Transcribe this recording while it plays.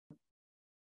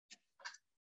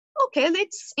Okay, let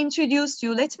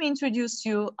me introduce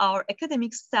you our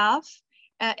academic staff.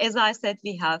 As I said,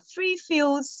 we have 3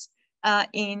 fields.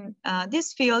 In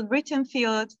this field, written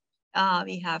field,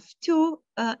 we have 2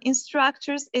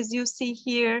 instructors, as you see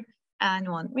here, and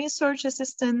 1 research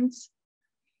assistant.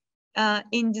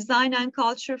 In design and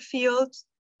culture field,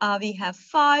 we have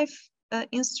 5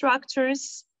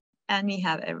 instructors, and we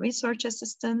have a research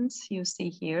assistant, you see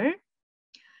here.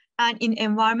 And in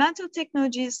environmental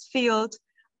technologies field,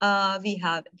 we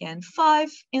have, again, 5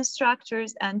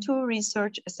 instructors and 2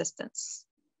 research assistants.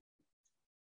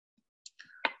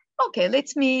 Okay,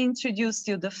 let me introduce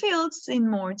you the fields in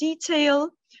more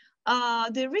detail.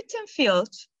 The written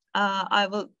field, I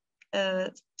will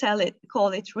call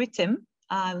it written.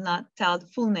 I will not tell the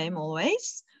full name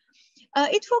always.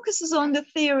 It focuses on the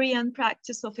theory and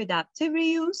practice of adaptive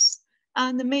reuse.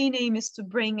 And the main aim is to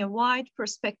bring a wide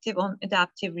perspective on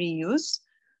adaptive reuse.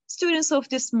 Students of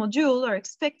this module are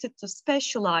expected to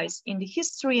specialize in the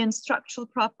history and structural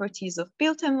properties of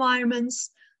built environments,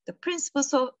 the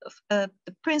principles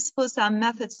and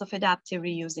methods of adaptive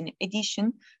reuse, in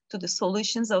addition to the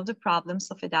solutions of the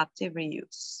problems of adaptive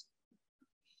reuse.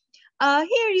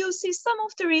 Here you see some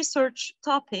of the research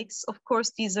topics. Of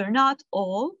course, these are not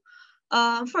all.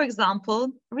 For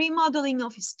example, remodeling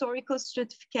of historical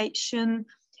stratification,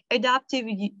 adaptive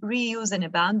reuse and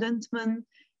abandonment,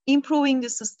 improving the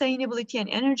sustainability and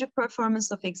energy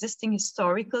performance of existing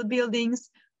historical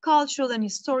buildings, cultural and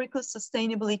historical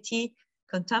sustainability,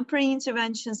 contemporary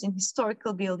interventions in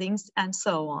historical buildings, and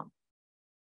so on.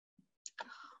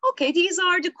 Okay, these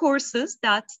are the courses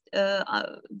that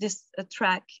this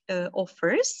track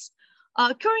offers.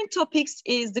 Current topics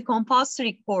is the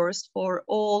compulsory course for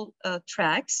all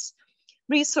tracks.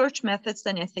 Research methods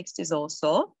and ethics is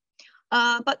also.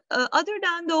 But other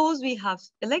than those, we have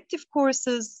elective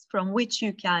courses from which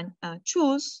you can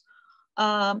choose.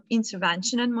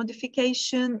 Intervention and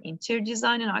modification, interior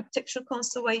design and architectural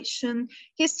conservation,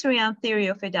 history and theory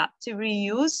of adaptive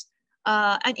reuse.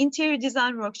 An interior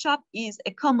design workshop is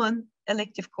a common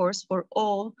elective course for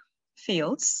all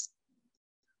fields.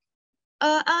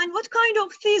 And what kind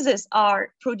of theses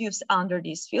are produced under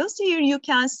these fields? Here you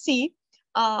can see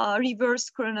reverse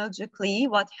chronologically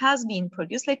what has been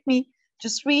produced. Let me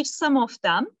just read some of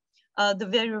them. The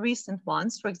very recent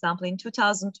ones, for example, in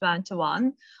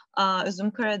 2021,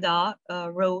 Üzüm Karadağ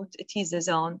wrote a thesis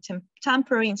on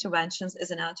temporary interventions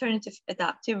as an alternative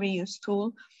adaptive reuse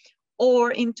tool.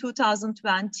 Or in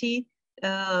 2020,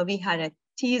 we had a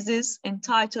thesis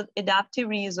entitled Adaptive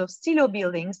Reuse of Silo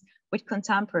Buildings with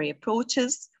Contemporary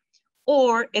Approaches,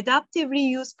 or Adaptive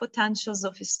Reuse Potentials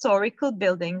of Historical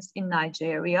Buildings in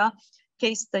Nigeria,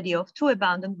 case study of 2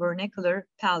 abandoned vernacular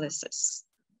palaces.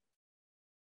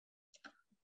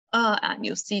 And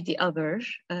you see the other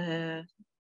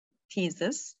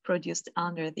thesis produced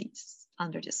under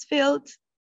this field.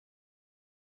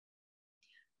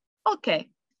 Okay,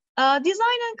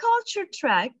 design and culture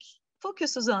track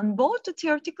focuses on both the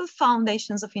theoretical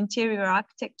foundations of interior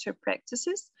architecture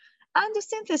practices and the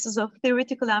synthesis of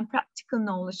theoretical and practical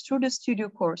knowledge through the studio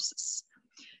courses.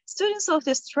 Students of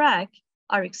this track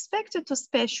are expected to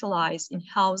specialize in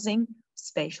housing,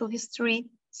 spatial history,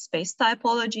 space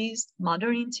typologies,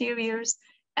 modern interiors,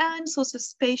 and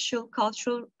spatial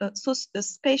cultural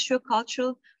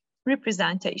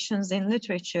representations in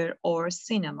literature or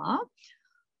cinema.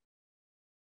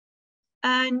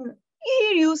 And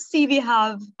here you see we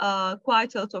have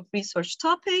quite a lot of research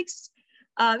topics.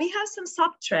 We have some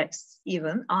subtracks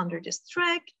even under this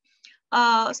track.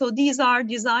 So these are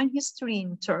design history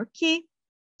in Turkey.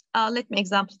 Let me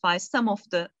exemplify some of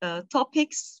the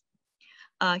topics.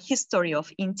 History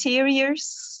of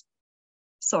interiors,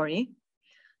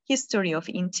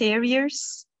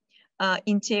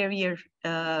 interior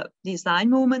design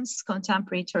movements,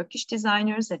 contemporary Turkish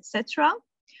designers, etc.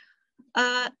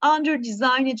 Under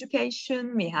design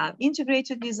education, we have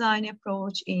integrated design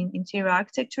approach in interior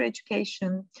architecture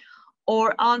education,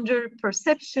 or under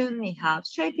perception, we have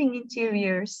shaping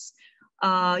interiors,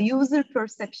 user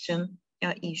perception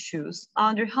issues.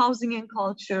 Under housing and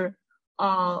culture,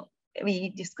 we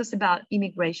discuss about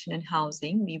immigration and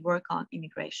housing. We work on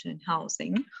immigration and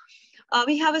housing.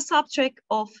 We have a subtrack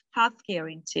of healthcare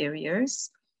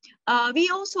interiors. We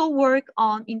also work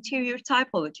on interior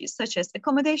typologies such as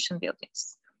accommodation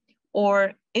buildings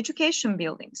or education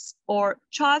buildings or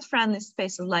child-friendly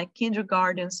spaces like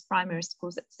kindergartens, primary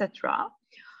schools, etc.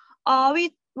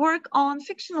 We work on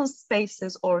fictional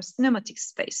spaces or cinematic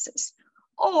spaces,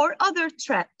 or other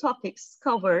topics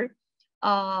cover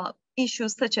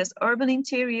issues such as urban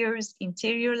interiors,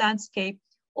 interior landscape,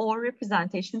 or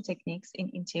representation techniques in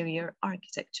interior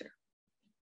architecture.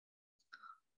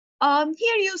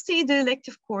 Here you see the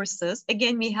elective courses.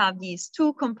 Again, we have these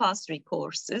 2 compulsory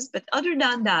courses, but other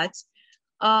than that,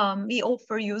 we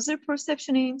offer user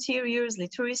perception in interiors,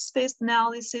 literary space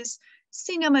analysis,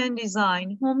 cinema and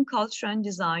design, home culture and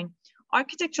design,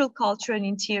 architectural culture and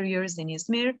interiors in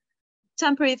Izmir,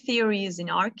 temporary theories in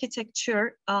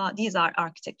architecture. These are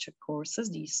architecture courses,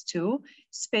 these 2,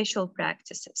 spatial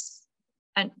practices.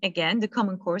 And again, the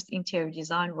common course, interior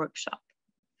design workshop.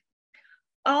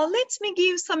 Let me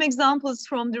give some examples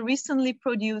from the recently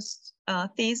produced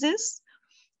thesis.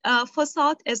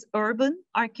 Facade as urban,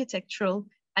 architectural,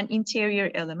 and interior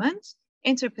element,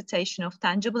 interpretation of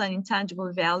tangible and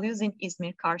intangible values in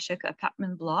Izmir Karşıyaka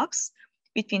apartment blocks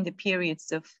between the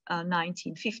periods of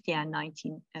 1950 and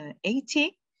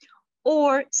 1980,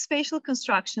 or spatial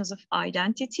constructions of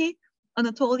identity,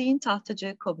 Anatolian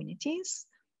Tahtacı communities,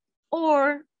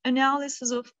 or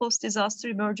analysis of post-disaster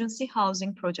emergency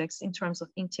housing projects in terms of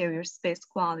interior space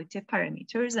quality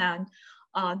parameters. And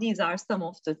these are some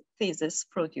of the theses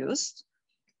produced.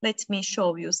 Let me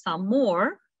show you some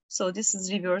more. So this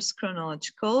is reverse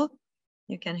chronological.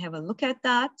 You can have a look at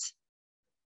that.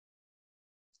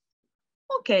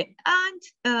 Okay,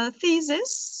 and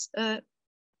thesis,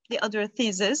 the other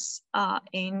thesis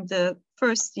in the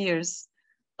first years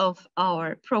of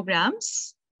our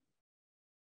programs.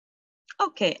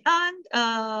 Okay, and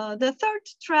the third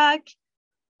track,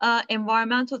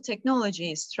 environmental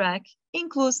technologies track,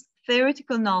 includes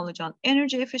theoretical knowledge on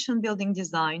energy efficient building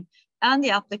design and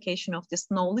the application of this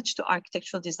knowledge to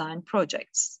architectural design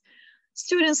projects.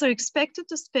 Students are expected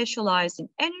to specialize in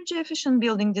energy efficient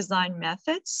building design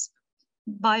methods,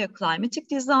 bioclimatic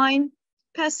design,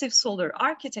 passive solar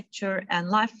architecture, and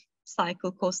life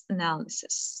cycle cost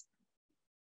analysis.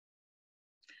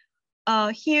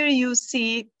 Here you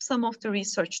see some of the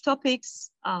research topics,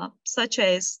 such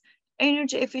as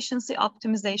energy efficiency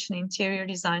optimization, interior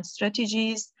design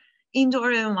strategies,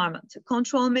 indoor environmental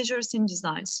control measures in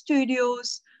design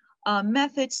studios,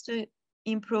 methods to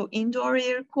improve indoor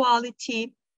air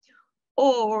quality,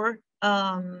 or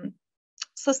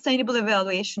sustainable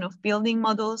evaluation of building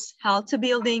models, healthy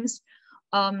buildings,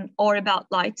 or about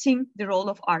lighting, the role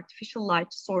of artificial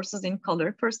light sources in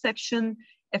color perception,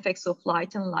 effects of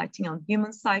light and lighting on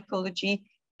human psychology,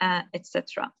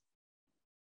 etc.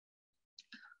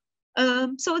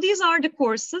 So these are the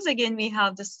courses. Again, we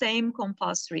have the same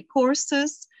compulsory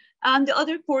courses, and the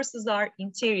other courses are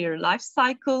interior life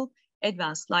cycle,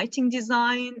 advanced lighting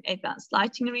design, advanced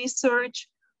lighting research,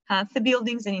 healthy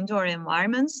buildings and indoor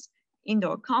environments,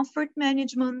 indoor comfort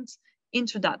management,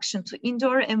 introduction to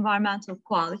indoor environmental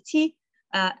quality,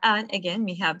 and again,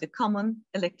 we have the common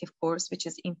elective course, which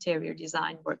is interior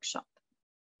design workshop.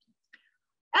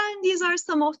 And these are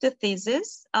some of the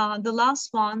theses. The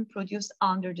last one produced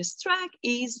under this track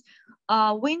is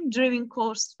wind-driven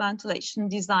course ventilation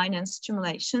design and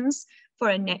stimulations for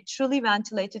a naturally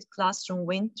ventilated classroom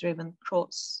wind-driven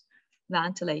cross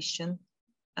ventilation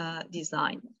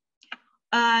design.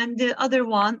 And the other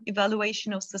one,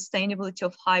 evaluation of sustainability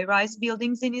of high-rise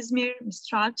buildings in Izmir,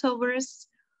 Mistral Towers.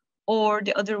 Or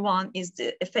the other one is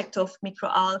the effect of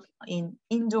microalgae in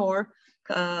indoor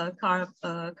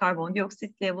carbon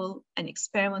dioxide level, an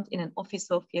experiment in an office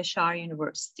of Yaşar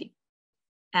University.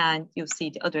 And you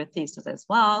see the other thesis as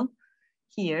well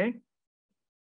here.